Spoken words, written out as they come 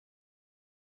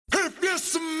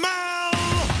smell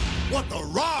what The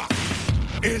Rock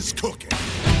is cooking?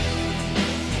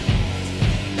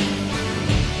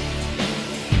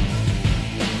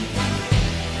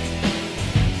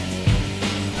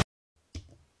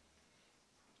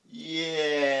 Yeah.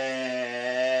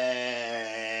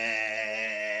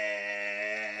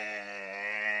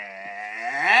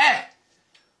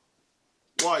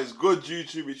 What is good,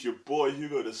 YouTube? It's your boy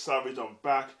Hugo the Savage. I'm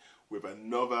back with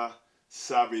another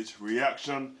Savage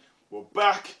reaction. We're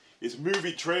back. It's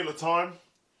movie trailer time.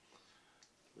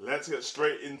 Let's get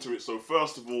straight into it. So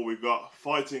first of all, we've got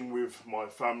Fighting With My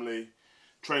Family,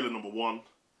 trailer number 1.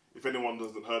 If anyone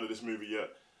hasn't heard of this movie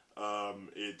yet,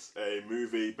 it's a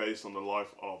movie based on the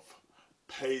life of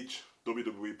Paige,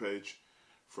 WWE Paige,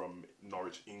 from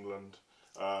Norwich, England.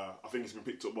 I think it's been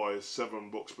picked up by 7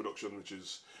 Books Production, which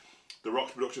is The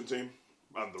Rock's production team.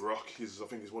 And The Rock, I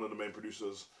think he's one of the main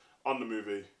producers on the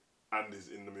movie and is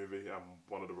in the movie and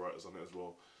one of the writers on it as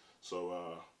well. So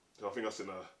I think I seen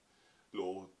a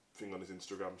little thing on his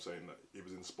Instagram saying that he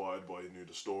was inspired by, he knew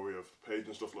the story of Paige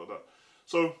and stuff like that.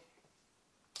 So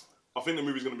I think the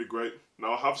movie's going to be great.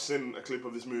 Now I have seen a clip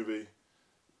of this movie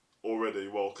already,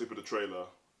 well, a clip of the trailer.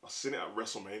 I've seen it at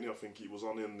WrestleMania. I think it was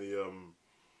on in the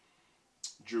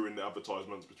during the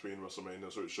advertisements between WrestleMania,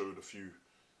 so it showed a few.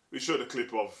 It showed a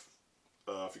clip of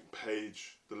I think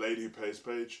Paige, the lady who plays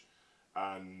Paige,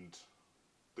 and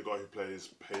the guy who plays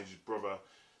Paige's brother,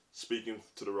 speaking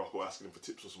to The Rock or asking him for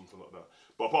tips or something like that.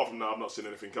 But apart from that, I've not seen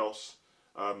anything else.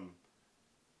 I'm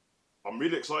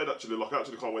really excited actually. Like, I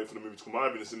actually can't wait for the movie to come out. I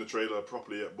haven't seen the trailer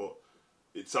properly yet, but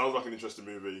it sounds like an interesting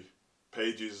movie.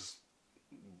 Paige is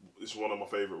one of my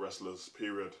favourite wrestlers,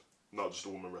 period. Not just a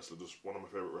woman wrestler, just one of my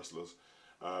favourite wrestlers.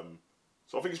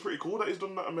 So I think it's pretty cool that he's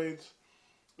done that and made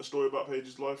a story about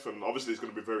Paige's life. And obviously it's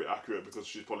going to be very accurate because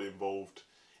she's probably involved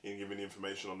in giving the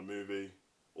information on the movie.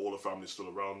 All the family's still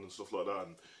around and stuff like that.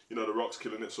 And, you know, The Rock's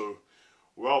killing it. So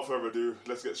without further ado,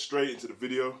 let's get straight into the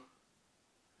video.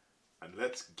 And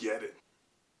let's get it.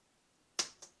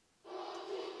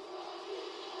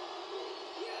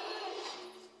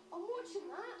 I'm watching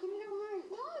that. Give me a remote.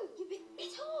 No, you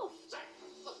bit off. Zach,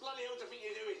 what the bloody hell do you think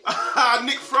you're doing?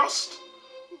 Nick Frost.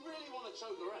 You really want to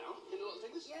choke her out? You know what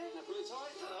things? Yeah. Now pull it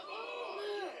tight. Oh,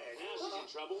 yeah. Now she's in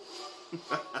trouble.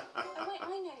 Oh, wait, I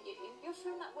know you. You're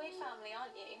from that weird family,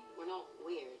 aren't you? We're not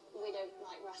weird. We don't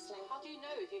like wrestling. How do you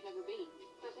know if you've never been?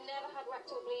 I've never had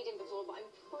rectal bleeding before, but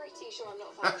I'm pretty sure I'm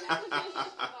not a fan of it.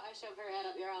 How about I shove her head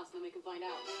up your ass and then we can find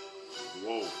out?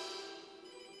 Whoa.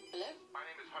 Hello? My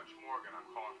name is Hutch Morgan. I'm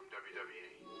calling from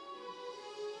WWE.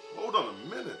 Hold on a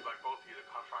minute. I'd like both of you to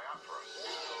come try out for us.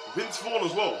 Vince Vaughn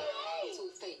as well. It's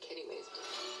all fake anyways.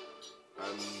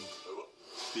 And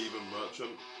Stephen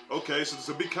Merchant. Okay, so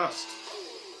there's a big cast.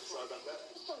 Sorry about that.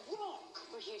 The Rock!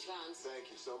 We're huge fans. Thank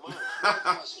you so much. What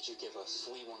advice would you give us?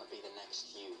 We want to be the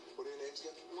next you. What are your names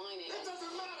again? My name. It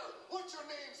doesn't matter what your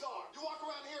names are. You walk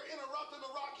around here interrupting The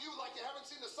Rock, you like you haven't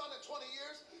seen the sun in 20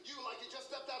 years. You like you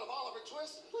just stepped out of Oliver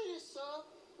Twist. Please, sir.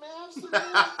 May I have some more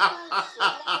advice?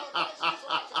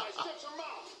 Shut your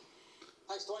mouth.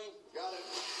 Thanks, Dwayne. Got it.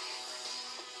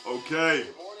 Okay.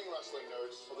 Good morning, wrestling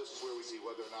nerds. Well, this is where we see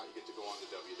whether or not you get to go on to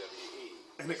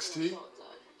WWE. NXT.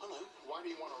 Hello. Why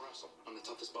do you want to wrestle? I'm the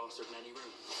toughest bastard in any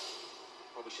room.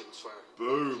 Probably shouldn't swear.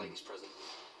 Boom. Ladies present.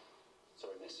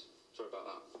 Sorry, miss. Sorry about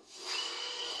that.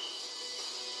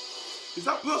 Is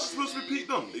that person supposed to be Pete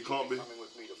Dunne? It can't be. Coming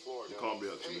with me to Florida. It can't be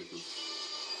actually. Cause...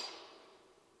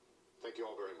 Thank you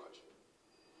all very much.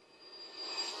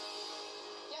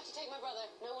 You have to take my brother.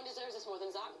 No one deserves this more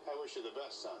than Zach. I wish you the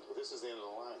best, son, but this is the end of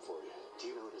the line for you. Do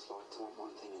you know what it's like to want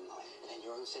one thing in life, and then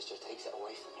your own sister takes it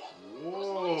away from you? It was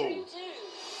my dream Whoa. too.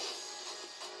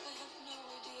 I have no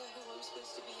idea who I'm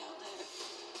supposed to be out there.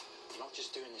 You're not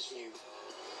just doing this for you.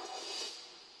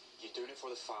 You're doing it for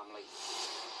the family.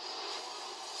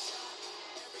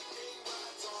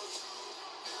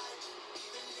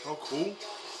 How cool.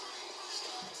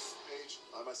 Paige,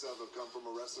 I myself have come from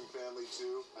a wrestling family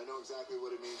too. I know exactly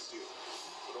what it means to you.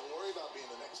 But don't worry about being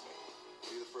the next me.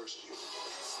 Be the first you.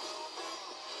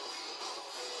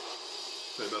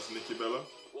 Say that's Nikki Bella.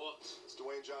 What? It's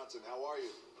Dwayne Johnson. How are you?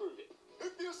 Prove it.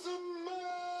 If you smell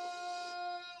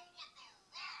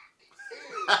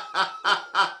Yeah,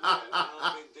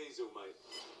 I'm Vin Diesel, mate.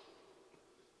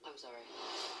 I'm sorry.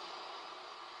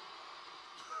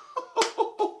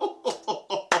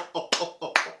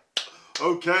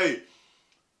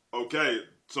 Okay,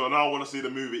 so now I want to see the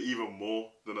movie even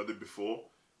more than I did before.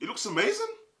 It looks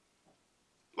amazing.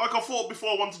 Like, I thought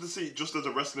before I wanted to see it just as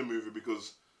a wrestling movie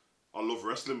because I love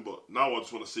wrestling, but now I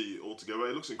just want to see it all together.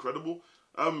 It looks incredible.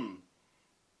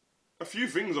 A few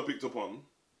things I picked up on.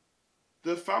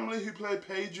 The family who played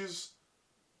Paige's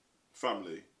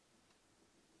family,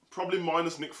 probably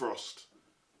minus Nick Frost,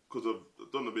 because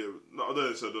I've done a bit of, I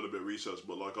don't say I've done a bit of research,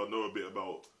 but like I know a bit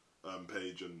about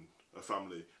Paige and her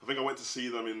family. I think I went to see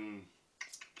them in,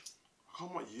 I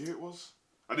can't remember what year it was.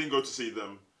 I didn't go to see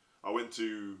them. I went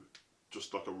to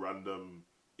just like a random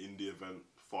indie event,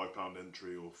 £5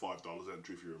 entry or $5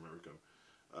 entry if you're American.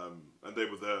 And they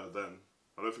were there then.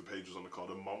 I don't think Paige was on the card.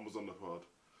 Her mum was on the card.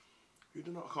 Who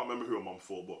did not? I can't remember who her mum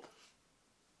for, but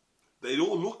they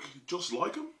all look just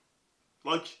like them.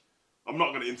 Like, I'm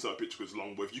not going to insert a picture because it's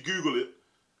long, but if you Google it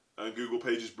and Google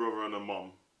Paige's brother and her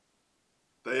mum,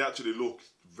 they actually look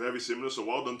very similar. So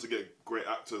well done to get great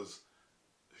actors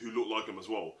who look like them as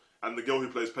well. And the girl who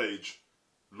plays Paige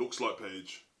looks like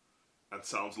Paige and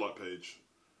sounds like Paige.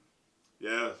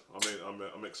 Yeah, I mean,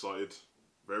 I'm excited.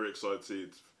 Very excited to see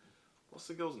it. What's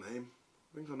the girl's name?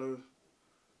 I think I know.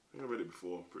 I think I read it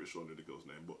before. I'm pretty sure I knew the girl's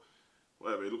name, but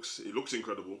whatever. It looks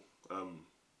incredible.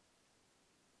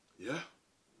 Yeah.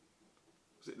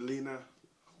 Was it Lena?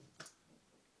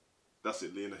 That's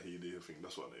it, Lena Headey. I think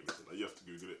that's what her name is. You have to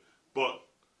Google it. But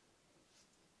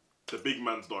the big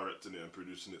man's directing it and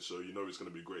producing it, so you know it's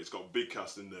going to be great. It's got a big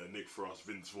cast in there: Nick Frost,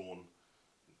 Vince Vaughn,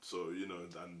 so you know,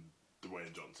 and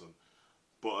Dwayne Johnson.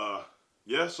 But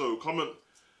yeah. So comment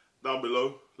down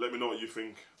below. Let me know what you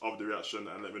think of the reaction,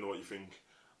 and let me know what you think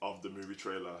of the movie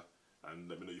trailer, and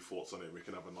let me know your thoughts on it. We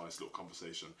can have a nice little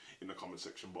conversation in the comment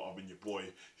section. But I've been your boy,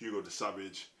 Hugo the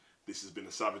Savage. This has been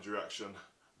a Savage Reaction,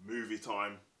 movie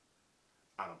time,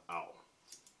 and I'm out.